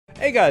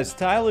Hey guys,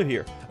 Tyler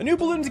here. A new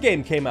Bloons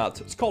game came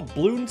out. It's called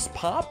Bloons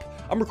Pop.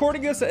 I'm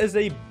recording this as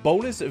a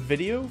bonus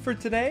video for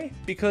today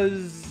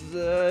because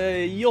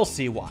you'll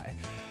see why.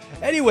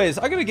 Anyways,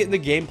 I'm gonna get into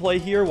gameplay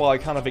here while I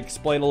kind of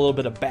explain a little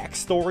bit of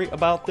backstory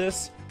about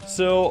this.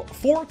 So,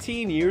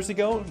 14 years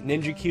ago,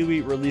 Ninja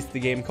Kiwi released the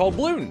game called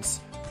Bloons.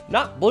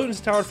 Not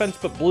Bloons Tower Defense,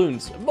 but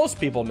Bloons. Most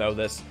people know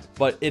this,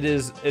 but it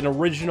is an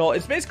original.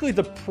 It's basically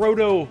the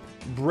proto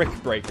Brick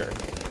Breaker,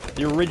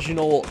 the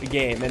original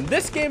game. And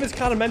this game is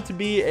kind of meant to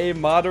be a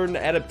modern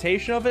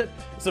adaptation of it.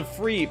 It's a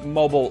free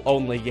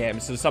mobile-only game,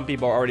 so some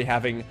people are already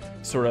having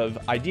sort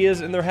of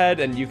ideas in their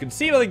head, and you can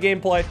see by the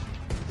gameplay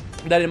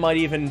that it might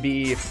even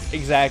be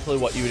exactly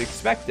what you had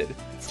expected.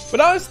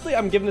 But honestly,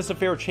 I'm giving this a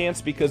fair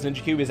chance because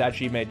Ninja Kiwi has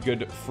actually made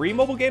good free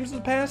mobile games in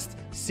the past.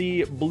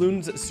 See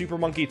Bloons Super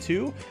Monkey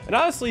 2, and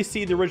honestly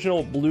see the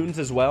original Bloons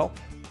as well.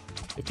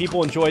 If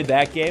people enjoyed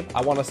that game,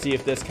 I want to see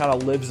if this kind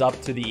of lives up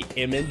to the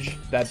image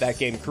that that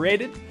game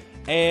created.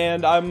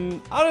 And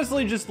I'm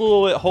honestly just a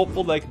little bit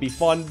hopeful that it could be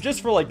fun,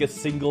 just for like a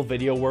single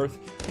video worth.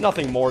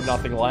 Nothing more,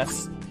 nothing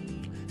less.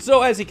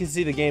 So as you can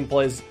see, the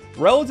gameplay is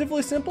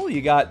relatively simple.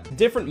 You got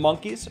different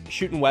monkeys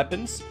shooting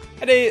weapons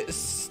and a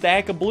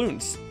stack of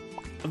balloons.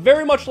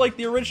 Very much like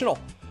the original.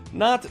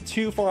 Not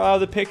too far out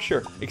of the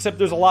picture, except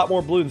there's a lot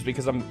more balloons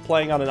because I'm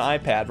playing on an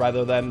iPad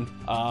rather than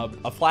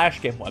a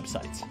Flash game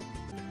website.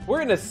 We're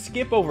gonna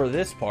skip over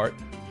this part.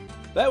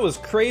 That was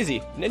crazy.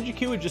 Ninja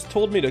Kiwi just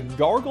told me to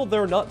gargle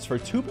their nuts for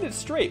 2 minutes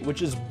straight,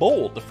 which is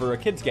bold for a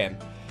kid's game.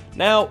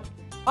 Now,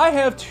 I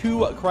have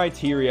two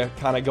criteria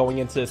kind of going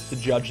into this to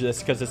judge this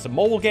because it's a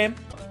mobile game.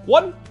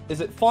 One,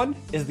 is it fun?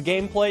 Is the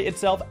gameplay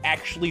itself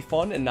actually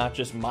fun and not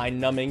just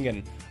mind-numbing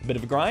and a bit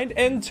of a grind?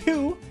 And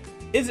two,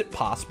 is it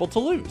possible to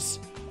lose?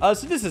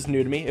 So this is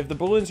new to me. If the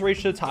balloons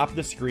reach the top of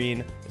the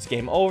screen, it's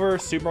game over.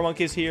 Super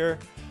Monkey's here.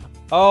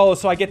 Oh,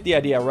 so I get the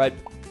idea, right?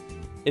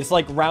 It's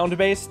like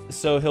round-based,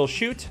 so he'll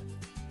shoot.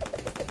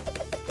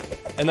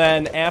 And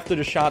then after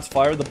the shots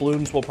fire, the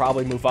balloons will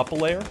probably move up a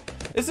layer.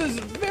 This is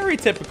very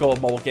typical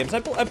of mobile games.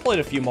 I've played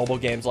a few mobile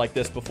games like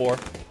this before.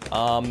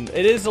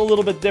 It is a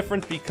little bit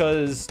different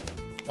because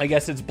I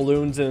guess it's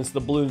Bloons and it's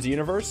the Bloons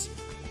universe.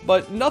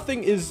 But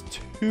nothing is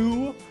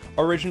too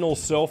original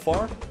so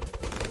far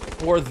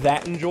or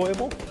that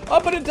enjoyable.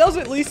 But it does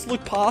at least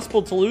look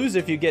possible to lose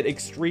if you get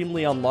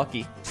extremely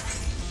unlucky.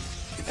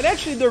 And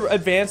actually, they're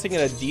advancing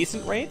at a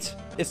decent rate.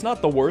 It's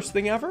not the worst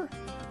thing ever,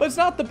 but it's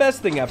not the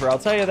best thing ever, I'll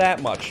tell you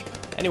that much.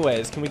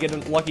 Anyways, can we get a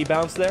lucky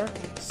bounce there?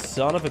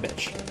 Son of a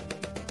bitch.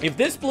 If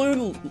this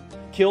balloon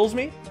kills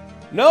me...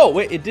 No,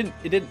 wait, it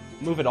didn't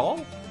move at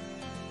all?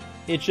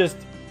 It just...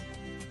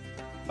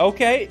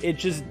 Okay, it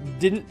just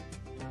didn't...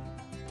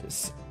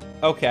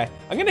 Okay,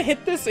 I'm gonna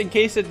hit this in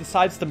case it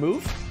decides to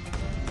move.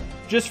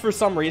 Just for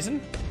some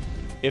reason.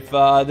 If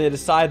they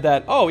decide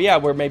that, oh yeah,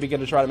 we're maybe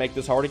gonna try to make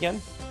this hard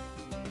again.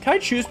 Can I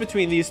choose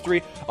between these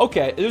three?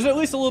 Okay, there's at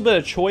least a little bit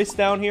of choice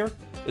down here.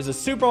 There's a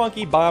Super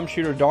Monkey, Bomb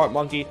Shooter, Dart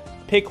Monkey.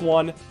 Pick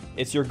one.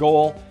 It's your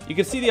goal. You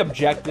can see the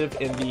objective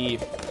in the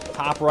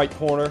top right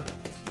corner.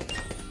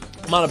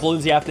 Amount of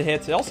balloons you have to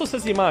hit. It also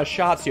says the amount of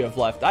shots you have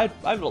left. I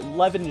have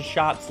 11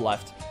 shots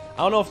left. I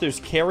don't know if there's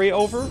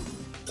carryover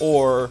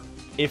or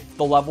if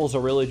the levels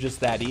are really just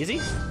that easy.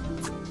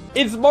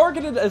 It's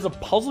marketed as a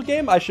puzzle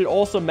game, I should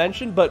also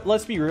mention, but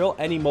let's be real,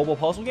 any mobile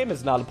puzzle game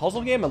is not a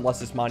puzzle game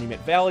unless it's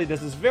Monument Valley.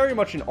 This is very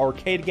much an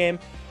arcade game.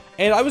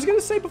 And I was going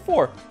to say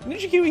before,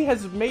 Ninja Kiwi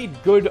has made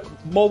good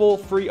mobile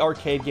free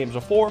arcade games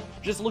before.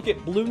 Just look at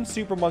Bloons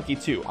Super Monkey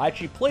 2. I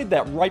actually played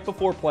that right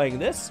before playing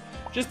this,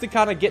 just to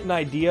kind of get an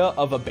idea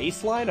of a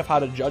baseline of how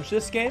to judge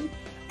this game.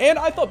 And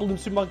I thought Bloons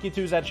Super Monkey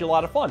 2 is actually a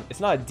lot of fun.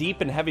 It's not a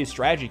deep and heavy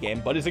strategy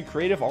game, but it's a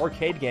creative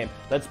arcade game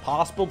that's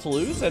possible to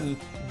lose and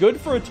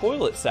good for a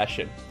toilet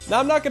session. Now,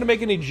 I'm not going to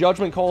make any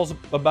judgment calls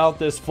about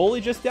this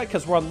fully just yet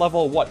because we're on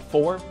level, what,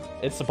 4?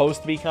 It's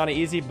supposed to be kind of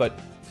easy, but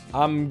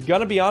I'm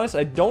going to be honest,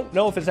 I don't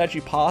know if it's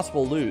actually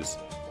possible to lose.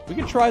 We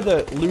could try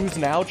the lose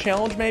now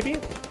challenge, maybe?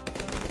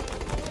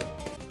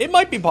 It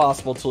might be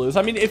possible to lose.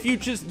 I mean, if you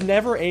just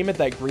never aim at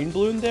that green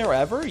balloon there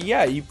ever,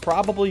 yeah, you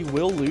probably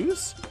will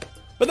lose.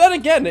 But then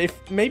again,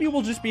 if maybe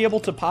we'll just be able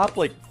to pop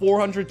like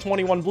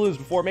 421 balloons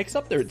before it makes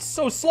up there. It's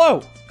so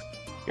slow.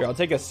 Here, I'll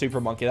take a Super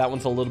Monkey. That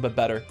one's a little bit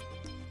better.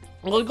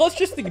 Well, let's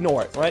just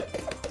ignore it, right?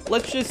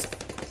 Let's just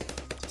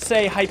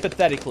say,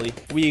 hypothetically,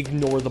 we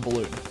ignore the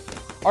balloon.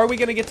 Are we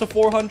going to get to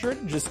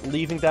 400? Just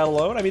leaving that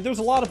alone? I mean, there's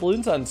a lot of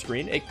balloons on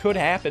screen. It could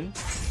happen.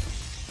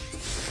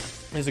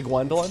 There's a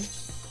Gwendolyn.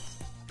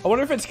 I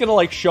wonder if it's going to,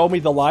 like, show me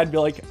the line and be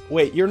like,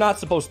 wait, you're not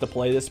supposed to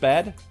play this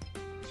bad.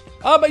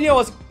 But, you know,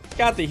 it's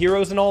got the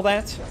heroes and all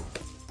that.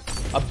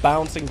 A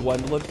bouncing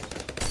Gwendolyn.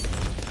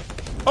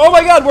 Oh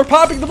my god, we're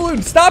popping the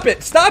balloon. Stop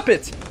it. Stop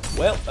it.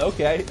 Well,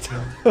 okay.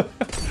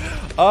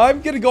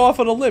 I'm going to go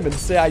off on a limb and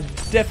say I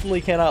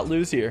definitely cannot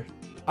lose here.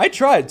 I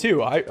tried,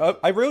 too.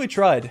 I really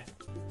tried.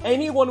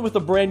 Anyone with a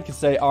brain can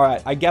say, all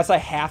right, I guess I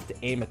have to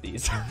aim at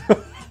these.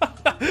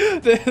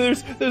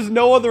 There's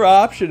no other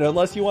option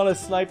unless you want to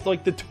snipe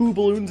like the 2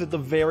 balloons at the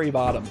very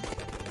bottom.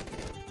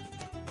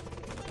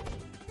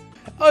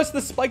 Oh, it's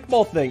the spike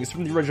ball things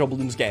from the original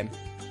Bloons game.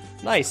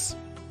 Nice.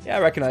 Yeah,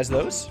 I recognize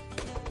those.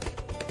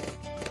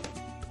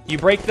 You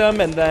break them,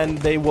 and then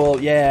they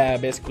will, yeah,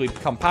 basically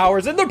become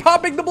powers, and they're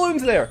popping the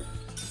balloons there.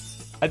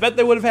 I bet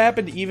they would have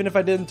happened even if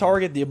I didn't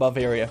target the above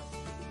area.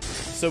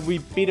 So we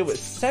beat it with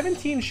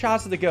 17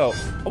 shots to go.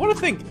 I want to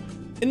think,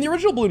 in the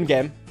original Bloons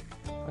game,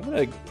 I'm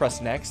going to press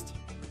next.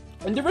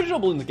 In the original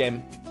Bloons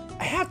game,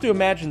 I have to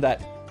imagine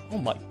that, oh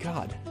my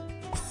god.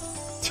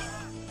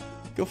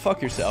 Go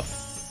fuck yourself.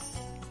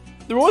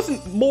 There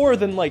wasn't more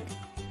than like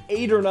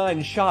 8 or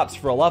 9 shots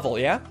for a level,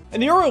 yeah?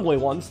 And the early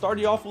one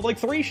started you off with like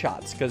 3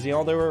 shots, because, you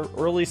know, they were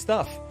early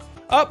stuff.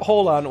 Oh,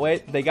 hold on,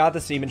 wait, they got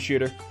the semen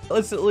shooter.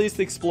 Let's at least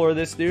explore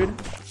this dude.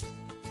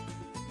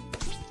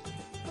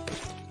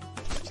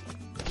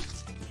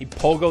 He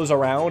pogos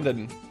around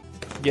and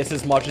gets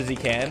as much as he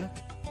can.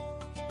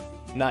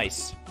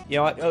 Nice. You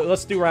know what,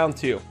 let's do round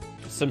 2.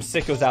 Some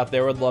sickos out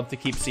there would love to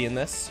keep seeing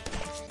this.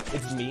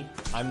 It's me,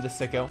 I'm the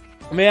sicko.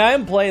 I mean, I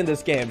am playing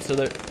this game, so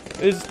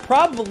there's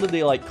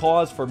probably like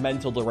cause for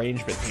mental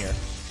derangement here.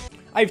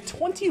 I have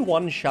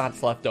 21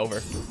 shots left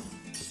over.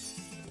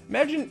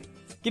 Imagine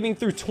getting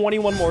through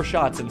 21 more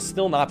shots and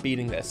still not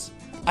beating this.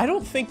 I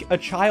don't think a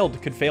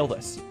child could fail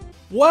this.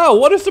 Wow,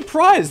 what a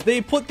surprise!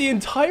 They put the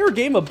entire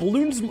game of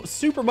Bloons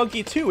Super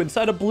Monkey 2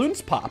 inside of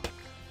Bloons Pop.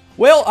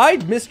 Well, I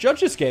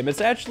misjudged this game.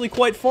 It's actually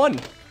quite fun.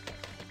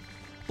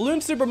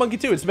 Bloons Super Monkey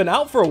 2, it's been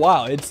out for a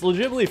while. It's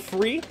legitimately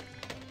free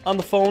on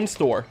the phone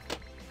store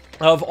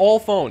of all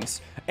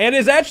phones. And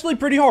it's actually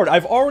pretty hard.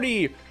 I've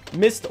already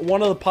missed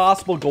one of the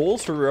possible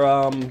goals for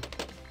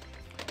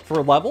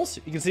levels.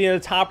 You can see in the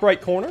top right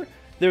corner,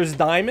 there's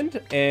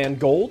diamond and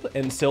gold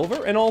and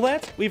silver and all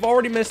that. We've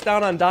already missed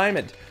out on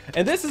diamond.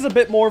 And this is a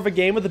bit more of a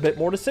game with a bit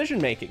more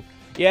decision making.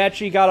 You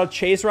actually gotta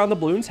chase around the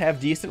balloons, have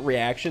decent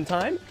reaction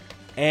time,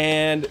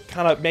 and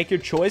kind of make your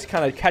choice,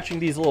 kind of catching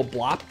these little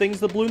blop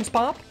things the balloons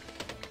pop.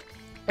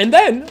 And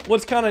then,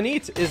 what's kind of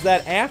neat is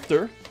that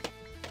after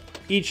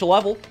each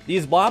level,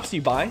 these blops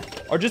you buy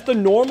are just the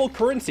normal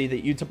currency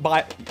that you use to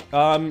buy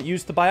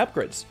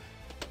upgrades.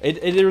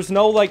 There's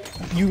no like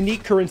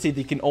unique currency that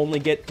you can only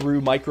get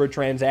through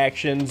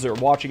microtransactions or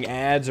watching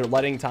ads or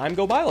letting time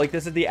go by. Like,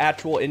 this is the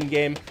actual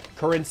in-game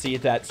currency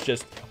that's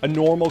just a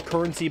normal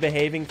currency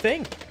behaving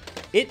thing.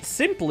 It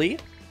simply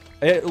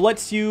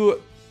lets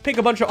you pick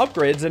a bunch of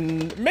upgrades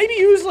and maybe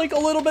use like a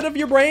little bit of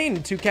your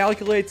brain to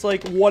calculate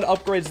like what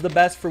upgrade's the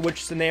best for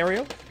which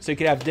scenario. So you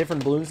can have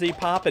different balloons that you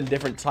pop and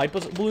different types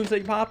of balloons that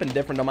you pop and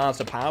different amounts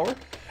of power.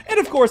 And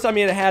of course, I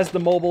mean, it has the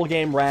mobile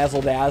game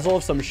razzle-dazzle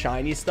of some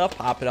shiny stuff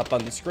popping up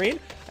on the screen.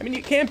 I mean,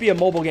 you can't be a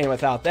mobile game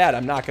without that.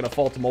 I'm not going to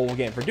fault a mobile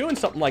game for doing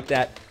something like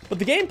that. But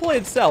the gameplay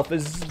itself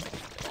is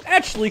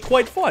actually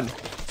quite fun.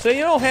 So,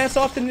 you know, hats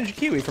off to Ninja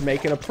Kiwi for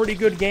making a pretty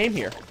good game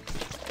here.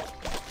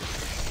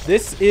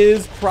 This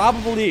is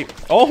probably,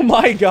 oh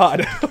my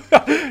god.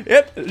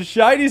 Yep,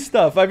 shiny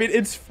stuff. I mean,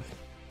 it's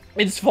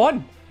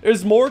fun.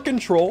 There's more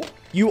control.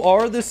 You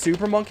are the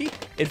Super Monkey.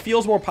 It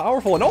feels more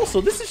powerful. And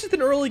also, this is just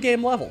an early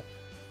game level.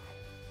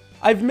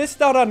 I've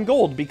missed out on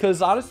gold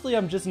because, honestly,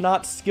 I'm just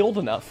not skilled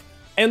enough.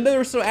 And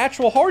there's some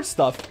actual hard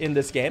stuff in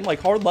this game, like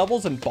hard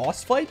levels and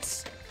boss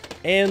fights,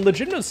 and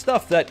legitimate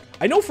stuff that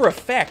I know for a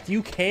fact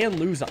you can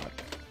lose on.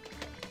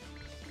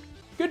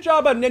 Good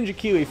job on Ninja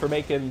Kiwi for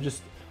making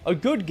just a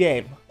good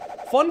game.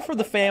 Fun for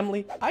the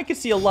family. I could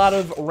see a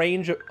large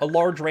range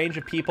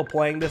of people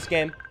playing this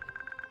game.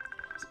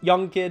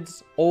 Young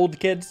kids, old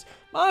kids,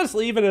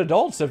 honestly, even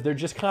adults if they're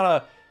just kind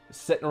of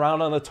sitting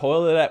around on the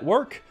toilet at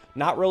work,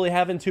 not really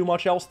having too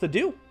much else to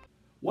do.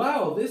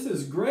 Wow, this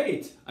is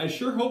great. I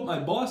sure hope my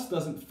boss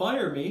doesn't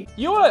fire me.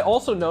 You know what I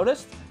also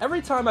noticed?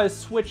 Every time I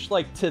switch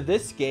like to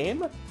this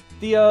game,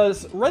 the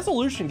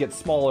resolution gets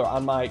smaller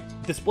on my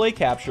display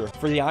capture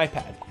for the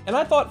iPad. And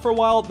I thought for a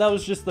while that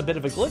was just a bit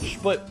of a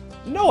glitch, but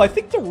no, I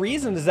think the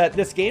reason is that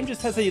this game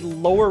just has a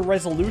lower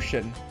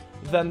resolution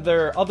than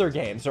their other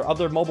games or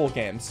other mobile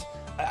games.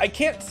 I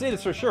can't say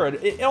this for sure.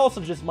 It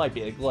also just might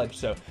be a glitch,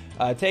 so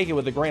take it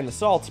with a grain of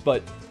salt,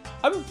 but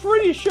I'm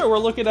pretty sure we're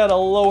looking at a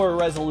lower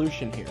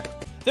resolution here.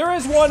 There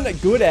is one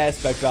good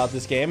aspect about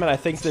this game, and I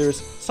think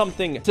there's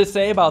something to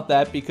say about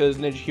that because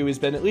Ninja Kiwi's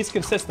been at least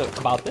consistent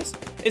about this.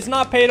 It's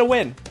not pay to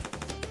win.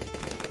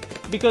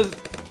 Because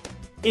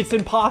it's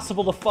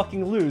impossible to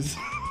fucking lose.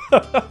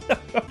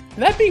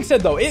 That being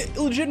said, though, it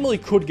legitimately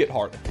could get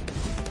harder.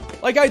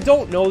 Like, I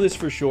don't know this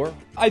for sure.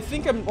 I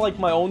think I'm, like,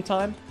 my own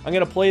time. I'm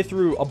gonna play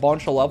through a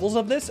bunch of levels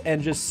of this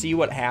and just see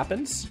what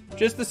happens.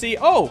 Just to see,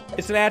 oh,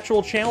 it's an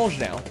actual challenge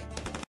now.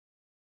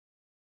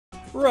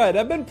 Right,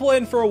 I've been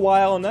playing for a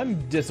while, and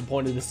I'm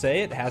disappointed to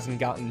say it hasn't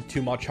gotten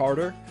too much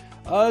harder.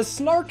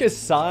 Snark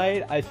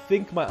aside, I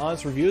think my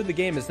honest review of the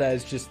game is that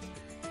it's just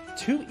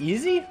too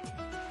easy.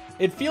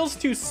 It feels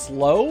too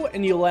slow,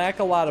 and you lack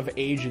a lot of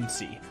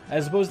agency.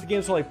 As opposed to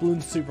games like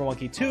Bloons Super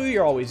Monkey 2,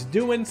 you're always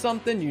doing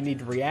something, you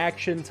need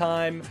reaction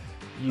time,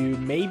 you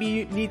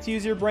maybe need to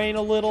use your brain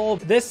a little.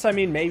 This, I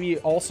mean, maybe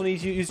also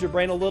needs to use your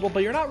brain a little,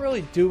 but you're not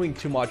really doing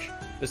too much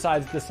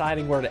besides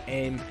deciding where to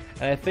aim.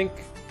 And I think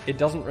it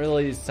doesn't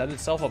really set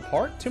itself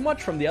apart too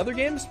much from the other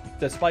games,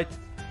 despite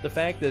the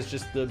fact that it's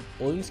just the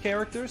Bloons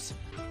characters,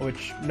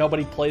 which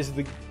nobody plays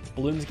the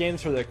Bloons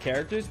games for their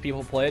characters.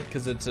 People play it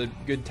because it's a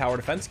good tower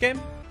defense game.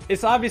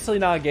 It's obviously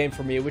not a game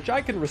for me, which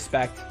I can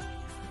respect.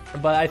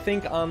 But I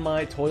think on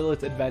my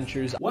toilet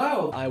adventures,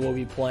 Wow. I will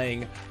be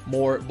playing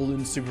more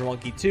Bloons Super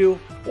Monkey 2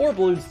 or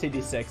Bloons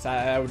TD6.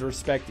 I would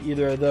respect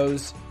either of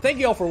those. Thank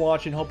you all for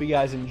watching. Hope you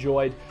guys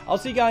enjoyed. I'll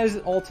see you guys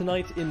all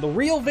tonight in the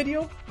real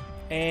video,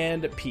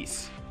 and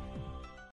peace.